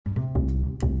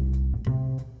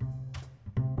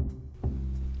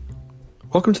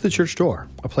Welcome to the Church Door,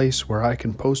 a place where I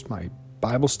can post my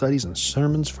Bible studies and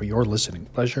sermons for your listening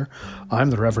pleasure. I'm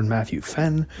the Reverend Matthew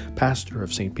Fenn, pastor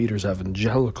of St. Peter's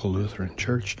Evangelical Lutheran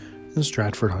Church in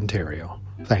Stratford, Ontario.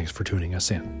 Thanks for tuning us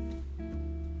in.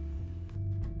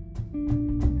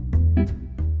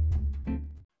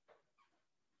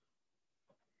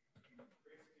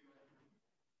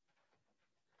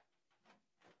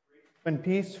 And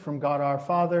peace from God our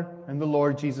Father and the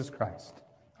Lord Jesus Christ.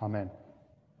 Amen.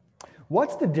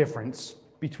 What's the difference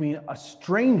between a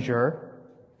stranger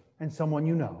and someone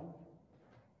you know?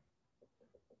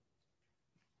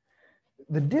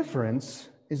 The difference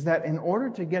is that in order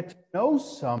to get to know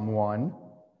someone,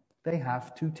 they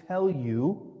have to tell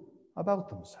you about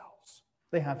themselves.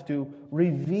 They have to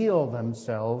reveal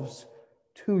themselves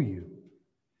to you.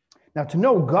 Now, to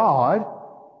know God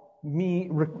means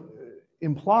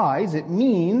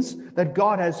that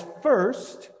God has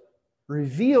first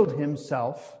revealed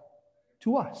himself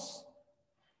to us.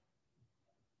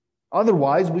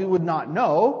 Otherwise, we would not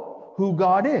know who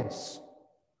God is.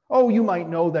 Oh, you might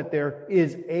know that there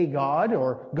is a God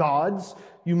or gods.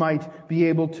 You might be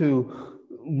able to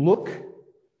look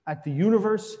at the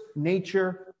universe,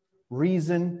 nature,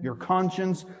 reason, your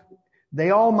conscience. They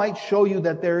all might show you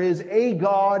that there is a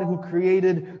God who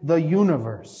created the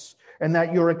universe and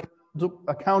that you're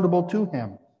accountable to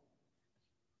him.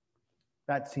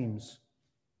 That seems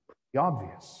pretty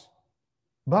obvious.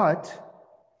 But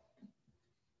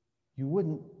you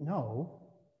wouldn't know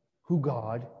who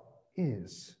God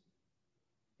is.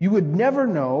 You would never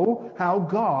know how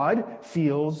God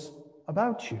feels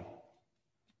about you.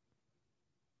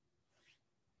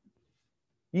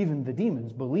 Even the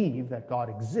demons believe that God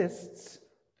exists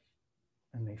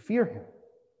and they fear him.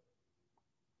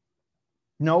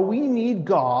 No, we need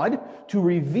God to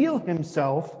reveal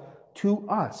himself to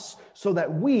us so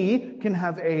that we can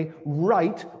have a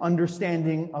right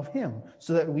understanding of him,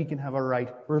 so that we can have a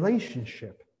right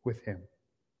relationship with him.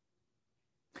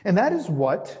 And that is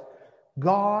what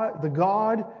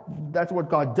that's what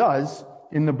God does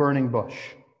in the burning bush.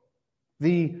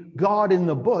 The God in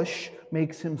the bush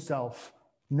makes himself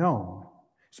known.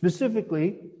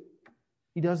 Specifically,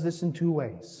 he does this in two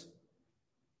ways.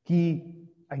 He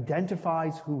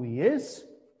identifies who he is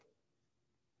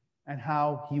and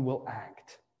how he will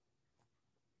act.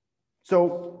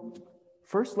 So,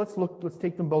 first, let's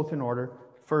take them both in order.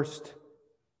 First,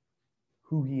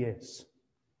 who he is.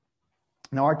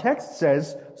 Now, our text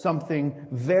says something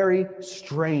very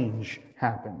strange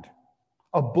happened.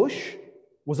 A bush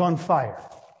was on fire,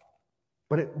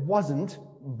 but it wasn't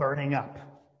burning up.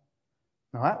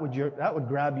 Now, that would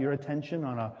grab your attention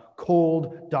on a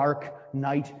cold, dark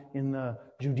night in the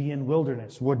Judean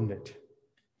wilderness, wouldn't it?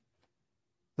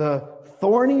 The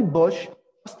thorny bush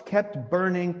just kept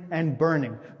burning and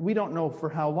burning. We don't know for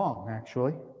how long,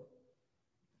 actually.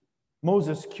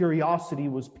 Moses' curiosity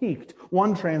was piqued.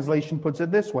 One translation puts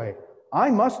it this way: I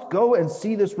must go and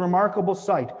see this remarkable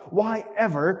sight. Why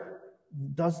ever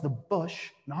does the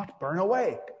bush not burn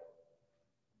away?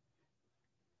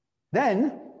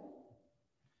 Then,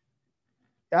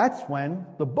 that's when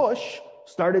the bush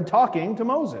started talking to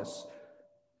Moses.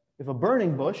 If a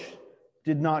burning bush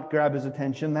did not grab his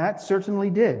attention, that certainly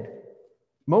did.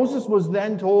 Moses was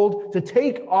then told to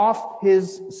take off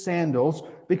his sandals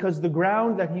because the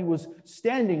ground that he was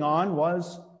standing on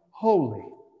was holy.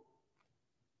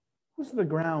 Was the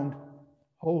ground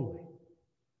holy?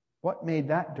 What made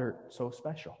that dirt so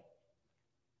special?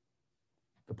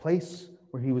 The place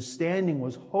where he was standing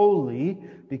was holy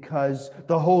because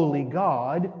the holy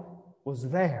God was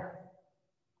there.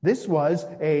 This was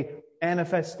a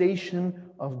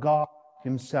manifestation of God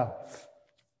himself.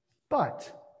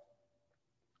 But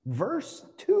verse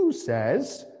 2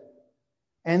 says,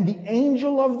 and the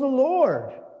angel of the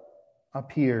Lord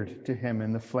appeared to him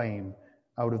in the flame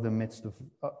of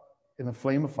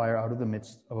fire out of the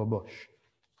midst of a bush.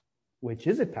 Which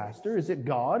is it, Pastor? Is it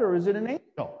God or is it an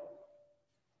angel?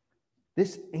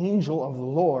 This angel of the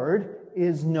Lord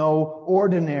is no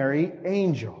ordinary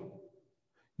angel.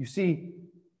 You see,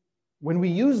 when we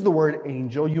use the word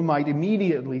angel, you might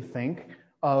immediately think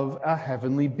of a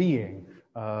heavenly being,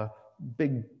 a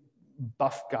big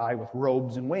buff guy with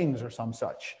robes and wings or some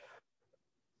such.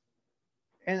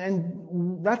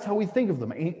 And that's how we think of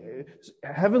them.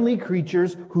 Heavenly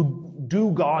creatures who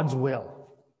do God's will.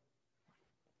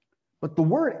 But the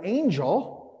word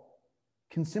angel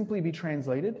can simply be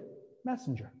translated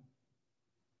messenger.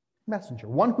 Messenger,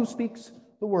 one who speaks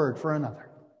the word for another.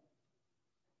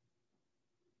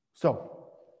 So,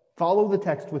 follow the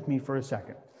text with me for a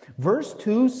second. Verse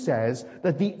 2 says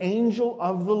that the angel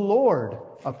of the Lord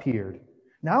appeared.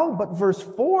 Now, but verse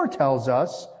 4 tells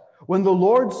us When the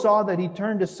Lord saw that he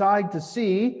turned aside to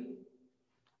see,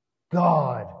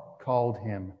 God called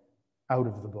him out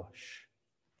of the bush.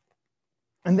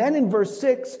 And then in verse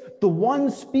 6, the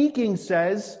one speaking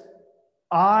says,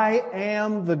 I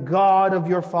am the God of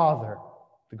your father,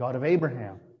 the God of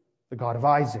Abraham, the God of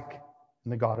Isaac,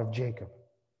 and the God of Jacob.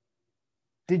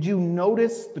 Did you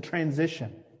notice the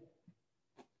transition?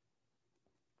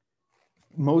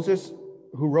 Moses,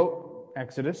 who wrote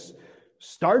Exodus,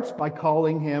 starts by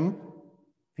calling him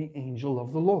the angel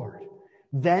of the Lord.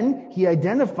 Then he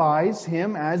identifies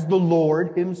him as the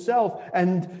Lord himself.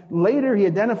 And later he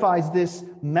identifies this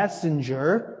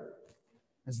messenger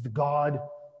as the God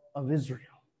of Israel.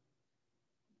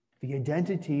 The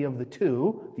identity of the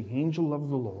two, the angel of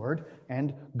the Lord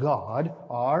and God,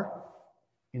 are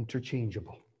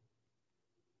interchangeable.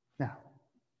 Now,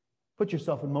 put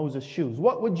yourself in Moses' shoes.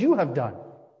 What would you have done?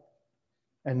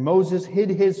 And Moses hid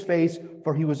his face,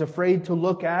 for he was afraid to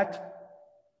look at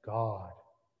God.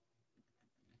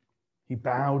 He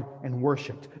bowed and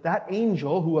worshipped. That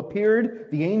angel who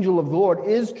appeared, the angel of the Lord,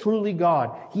 is truly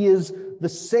God. He is the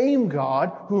same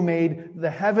God who made the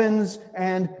heavens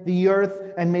and the earth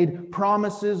and made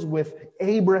promises with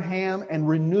Abraham and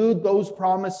renewed those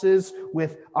promises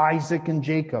with Isaac and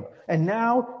Jacob. And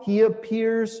now he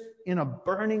appears in a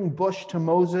burning bush to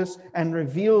Moses and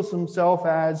reveals himself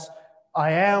as,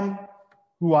 I am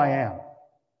who I am.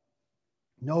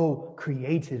 No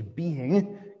created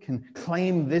being can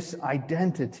claim this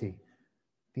identity.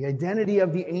 The identity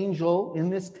of the angel in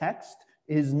this text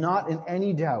is not in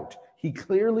any doubt. He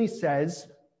clearly says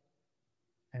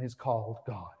and is called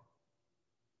God.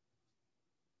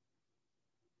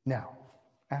 Now,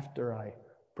 after I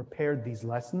prepared these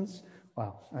lessons,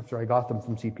 after I got them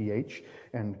from CPH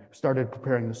and started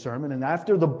preparing the sermon, and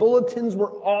after the bulletins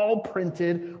were all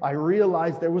printed, I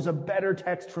realized there was a better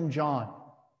text from John.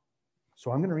 So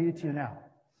I'm going to read it to you now.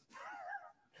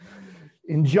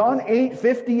 In John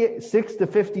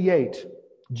 8:56-58,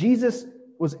 Jesus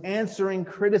was answering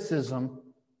criticism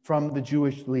from the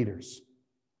Jewish leaders.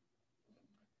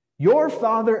 Your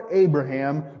father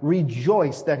Abraham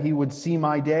rejoiced that he would see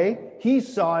my day. He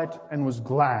saw it and was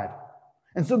glad.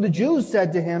 And so the Jews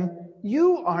said to him,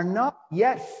 you are not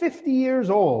yet 50 years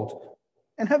old,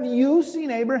 and have you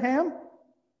seen Abraham?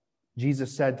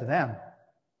 Jesus said to them,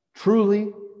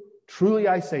 truly, truly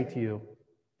I say to you,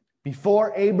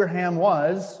 before Abraham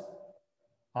was,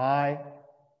 I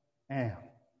am.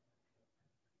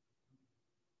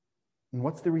 And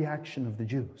what's the reaction of the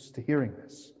Jews to hearing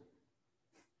this?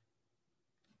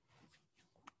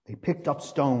 They picked up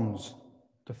stones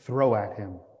to throw at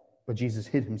him, but Jesus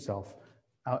hid himself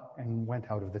out and went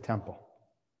out of the temple.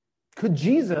 Could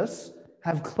Jesus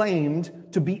have claimed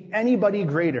to be anybody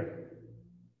greater?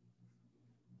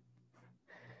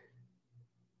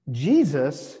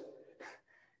 Jesus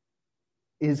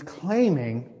is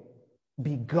claiming to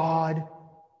be God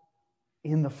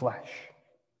in the flesh.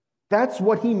 That's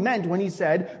what he meant when he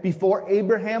said, before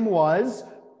Abraham was,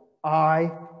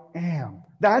 I am.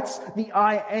 That's the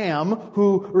I am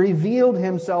who revealed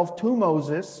himself to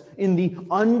Moses in the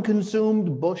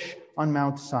unconsumed bush on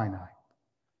Mount Sinai.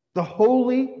 The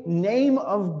holy name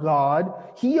of God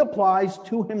he applies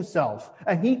to himself,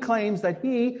 and he claims that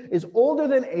he is older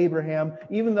than Abraham,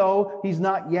 even though he's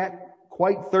not yet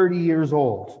quite 30 years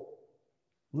old.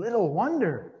 Little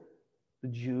wonder the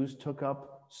Jews took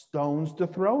up stones to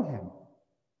throw him.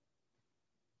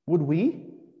 Would we?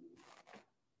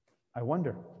 I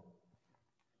wonder.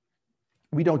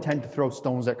 We don't tend to throw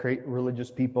stones at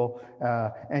religious people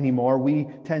anymore. We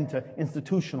tend to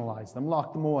institutionalize them,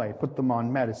 lock them away, put them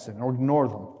on medicine, or ignore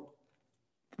them.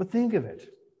 But think of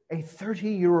it. A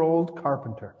 30-year-old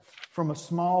carpenter from a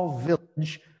small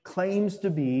village claims to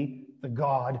be the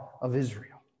God of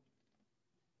Israel.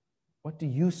 What do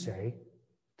you say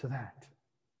to that?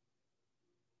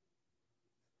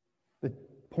 The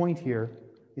point here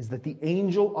is that the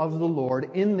angel of the Lord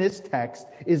in this text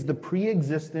is the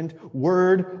pre-existent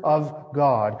Word of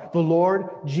God. The Lord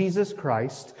Jesus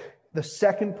Christ, the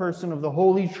second person of the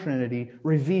Holy Trinity,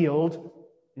 revealed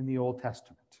in the Old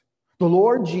Testament. The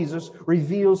Lord Jesus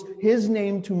reveals his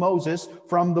name to Moses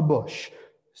from the bush.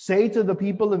 Say to the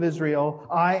people of Israel,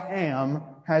 I am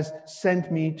has sent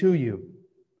me to you.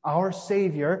 Our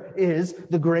Savior is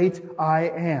the great I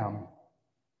am.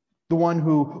 The one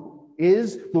who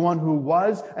is, the one who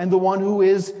was, and the one who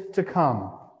is to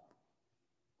come.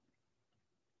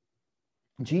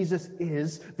 Jesus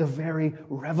is the very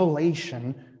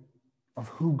revelation of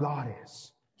who God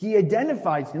is. He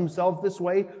identifies himself this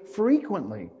way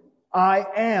frequently. I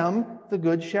am the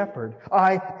good shepherd.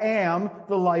 I am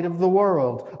the light of the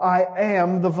world. I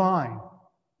am the vine.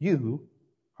 You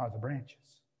are the branches.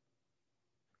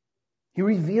 He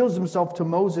reveals himself to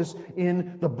Moses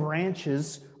in the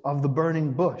branches of the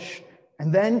burning bush.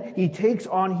 And then he takes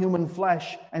on human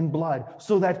flesh and blood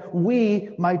so that we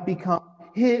might become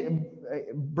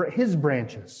his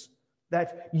branches,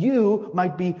 that you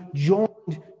might be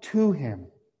joined to him,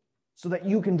 so that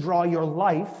you can draw your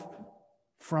life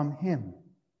from him.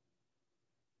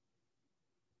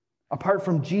 Apart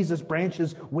from Jesus,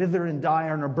 branches wither and die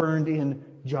and are burned in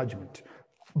judgment.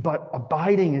 But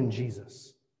abiding in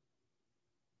Jesus,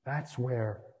 that's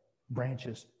where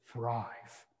branches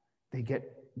thrive. They get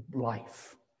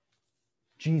life.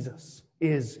 Jesus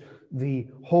is the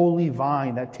holy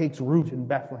vine that takes root in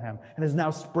Bethlehem and is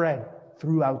now spread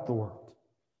throughout the world.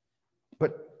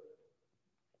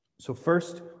 So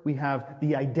first, we have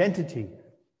the identity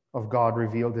of God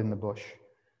revealed in the bush.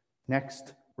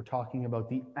 Next, we're talking about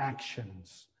the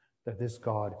actions that this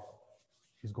God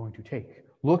is going to take.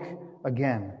 Look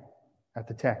again at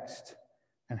the text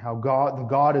and how the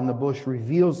God in the bush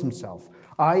reveals himself.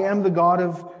 I am the God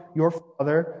of your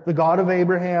father, the God of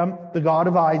Abraham, the God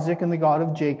of Isaac, and the God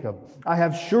of Jacob. I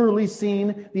have surely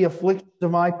seen the afflictions of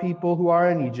my people who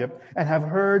are in Egypt, and have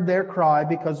heard their cry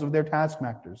because of their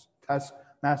taskmasters.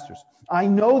 I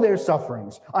know their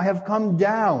sufferings. I have come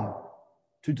down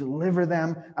to deliver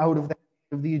them out of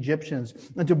the Egyptians,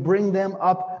 and to bring them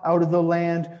up out of the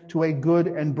land to a good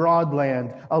and broad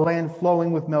land, a land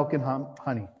flowing with milk and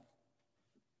honey.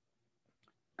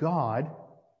 God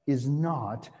is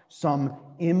not some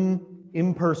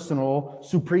impersonal,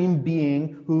 supreme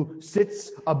being who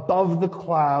sits above the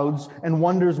clouds and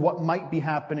wonders what might be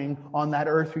happening on that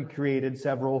earth we created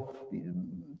several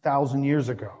thousand years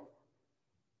ago.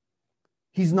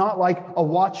 He's not like a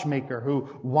watchmaker who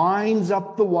winds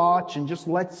up the watch and just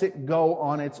lets it go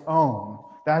on its own.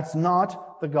 That's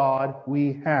not the God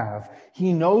we have.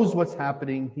 He knows what's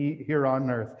happening here on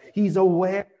earth. He's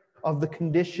aware of the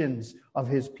conditions of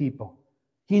his people.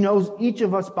 He knows each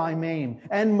of us by name.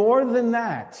 And more than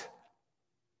that,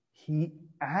 he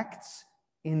acts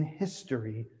in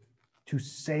history to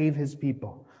save his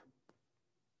people.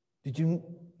 Did you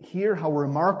hear how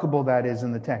remarkable that is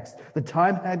in the text? The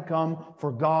time had come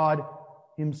for God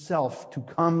himself to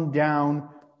come down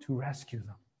to rescue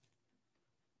them.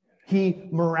 He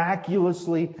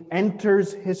miraculously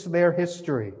enters their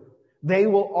history. They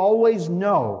will always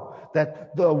know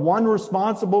that the one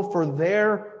responsible for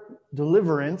their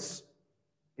deliverance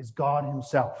is God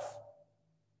himself.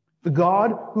 The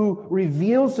God who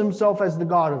reveals himself as the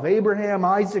God of Abraham,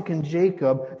 Isaac, and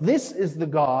Jacob. This is the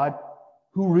God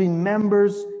who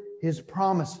remembers his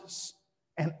promises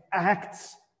and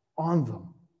acts on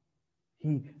them.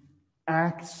 He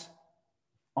acts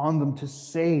on them to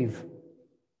save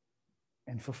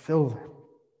and fulfill them.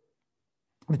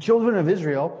 The children of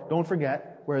Israel, don't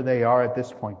forget where they are at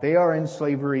this point. They are in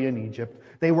slavery in Egypt.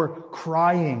 They were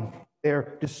crying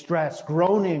their distress,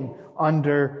 groaning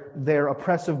under their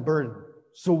oppressive burden.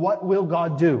 So what will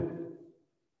God do?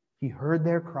 He heard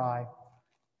their cry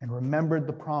and remembered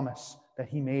the promise that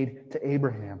he made to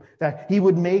Abraham, that he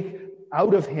would make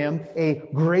out of him a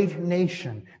great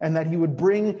nation, and that he would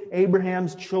bring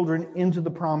Abraham's children into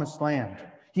the promised land.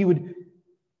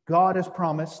 God has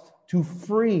promised to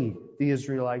free the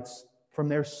Israelites from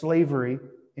their slavery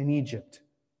in Egypt.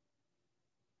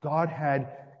 God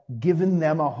had given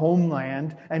them a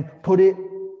homeland and put it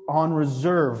on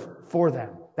reserve for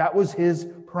them. That was his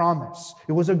promise.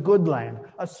 It was a good land,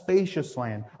 a spacious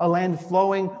land, a land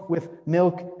flowing with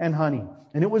milk and honey.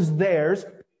 And it was theirs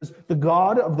because the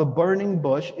God of the burning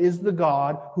bush is the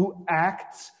God who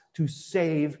acts to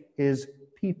save his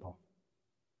people.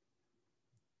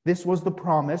 This was the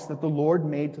promise that the Lord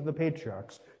made to the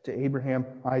patriarchs, to Abraham,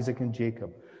 Isaac, and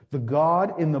Jacob. The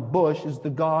God in the bush is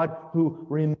the God who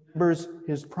remembers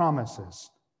his promises.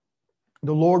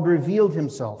 The Lord revealed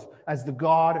himself as the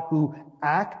God who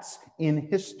acts in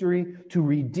history to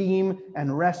redeem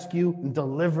and rescue and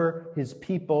deliver his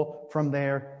people from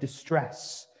their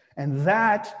distress. And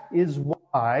that is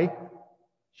why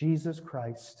Jesus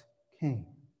Christ came.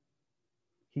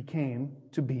 He came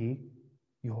to be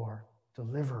your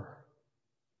deliverer,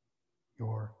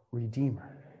 your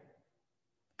redeemer.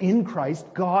 In Christ,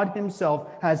 God himself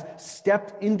has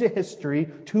stepped into history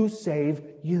to save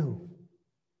you.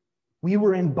 We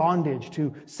were in bondage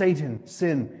to Satan,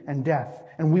 sin, and death,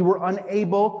 and we were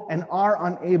unable and are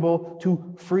unable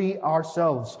to free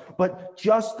ourselves. But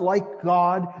just like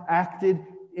God acted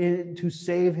to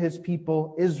save his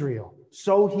people Israel,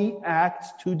 so he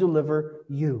acts to deliver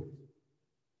you.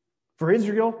 For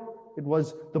Israel, it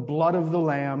was the blood of the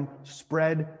Lamb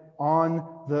spread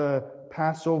on the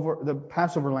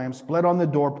Passover lamb, spread on the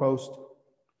doorpost,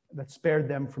 that spared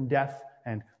them from death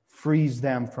and frees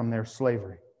them from their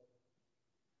slavery.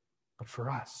 But for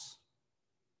us,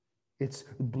 it's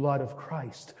the blood of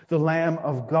Christ, the Lamb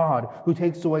of God, who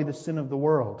takes away the sin of the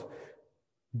world.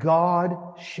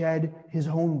 God shed his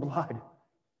own blood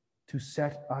to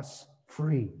set us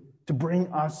free, to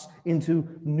bring us into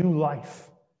new life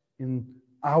in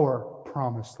our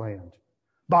promised land.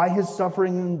 By his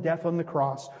suffering and death on the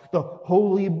cross, the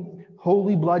holy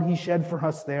blood he shed for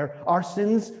us there, our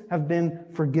sins have been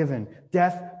forgiven.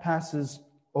 Death passes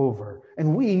over,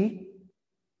 and we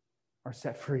are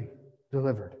set free,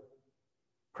 delivered.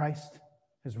 Christ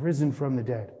has risen from the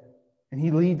dead, and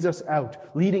he leads us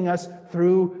out, leading us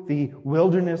through the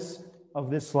wilderness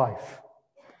of this life.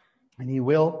 And he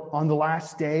will, on the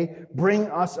last day, bring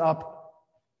us up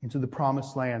into the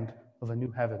promised land of a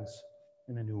new heavens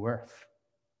and a new earth.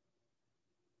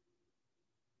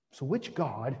 So which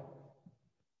God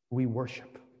do we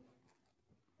worship?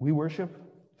 We worship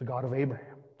the God of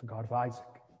Abraham, the God of Isaac,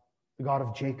 the God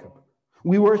of Jacob.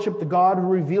 We worship the God who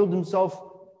revealed himself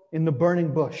in the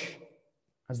burning bush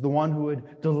as the one who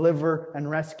would deliver and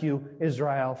rescue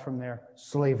Israel from their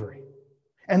slavery.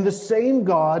 And the same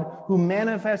God who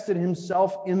manifested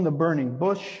himself in the burning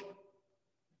bush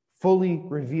fully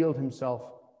revealed himself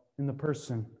in the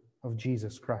person of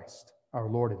Jesus Christ, our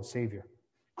Lord and Savior.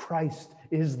 Christ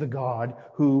is the God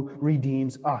who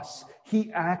redeems us.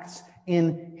 He acts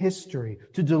in history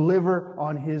to deliver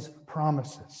on his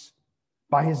promises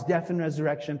by his death and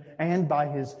resurrection and by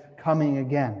his coming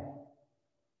again.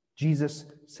 Jesus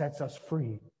sets us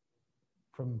free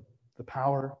from the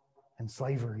power and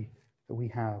slavery that we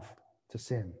have to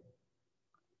sin.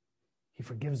 He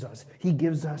forgives us. He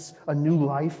gives us a new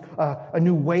life, a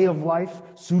new way of life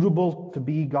suitable to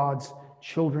be God's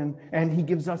children, and he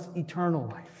gives us eternal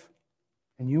life.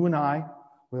 And you and I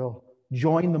will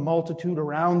join the multitude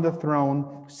around the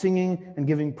throne, singing and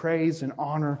giving praise and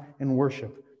honor and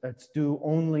worship that's due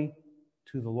only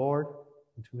to the Lord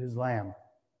and to his Lamb,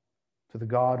 to the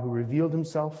God who revealed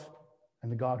himself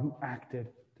and the God who acted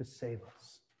to save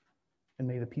us. And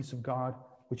may the peace of God,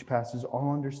 which passes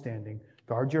all understanding,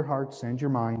 guard your hearts and your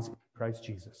minds in Christ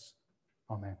Jesus.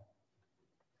 Amen.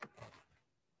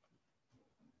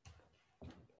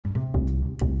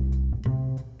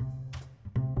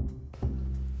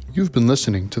 You've been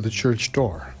listening to The Church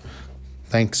Door.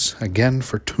 Thanks again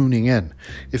for tuning in.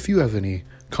 If you have any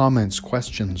comments,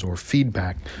 questions, or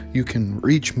feedback, you can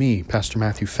reach me, Pastor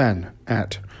Matthew Fenn,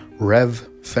 at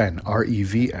revfenn,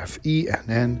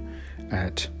 REVFENN,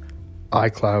 at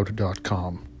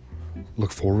iCloud.com.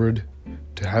 Look forward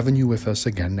to having you with us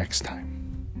again next time.